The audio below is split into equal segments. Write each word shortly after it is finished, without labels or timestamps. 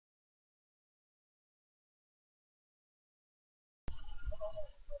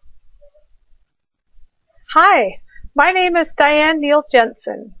Hi, my name is Diane Neal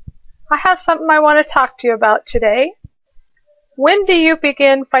Jensen. I have something I want to talk to you about today. When do you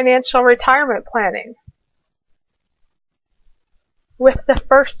begin financial retirement planning? With the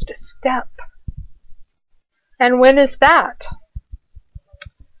first step. And when is that?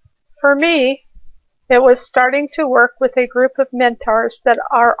 For me, it was starting to work with a group of mentors that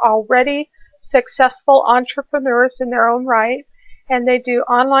are already successful entrepreneurs in their own right, and they do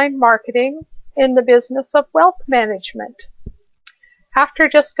online marketing in the business of wealth management. After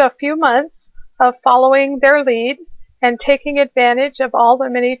just a few months of following their lead and taking advantage of all the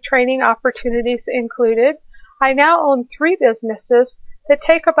many training opportunities included, I now own 3 businesses that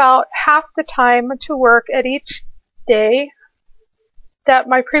take about half the time to work at each day that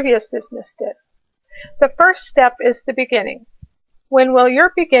my previous business did. The first step is the beginning. When will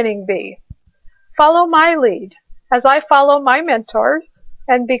your beginning be? Follow my lead as I follow my mentors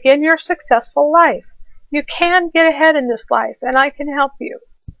and begin your successful life. You can get ahead in this life, and I can help you.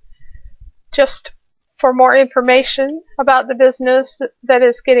 Just for more information about the business that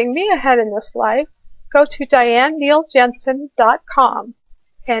is getting me ahead in this life, go to dianenealjensen.com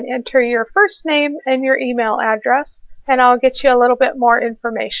and enter your first name and your email address, and I'll get you a little bit more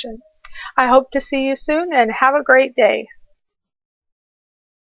information. I hope to see you soon, and have a great day.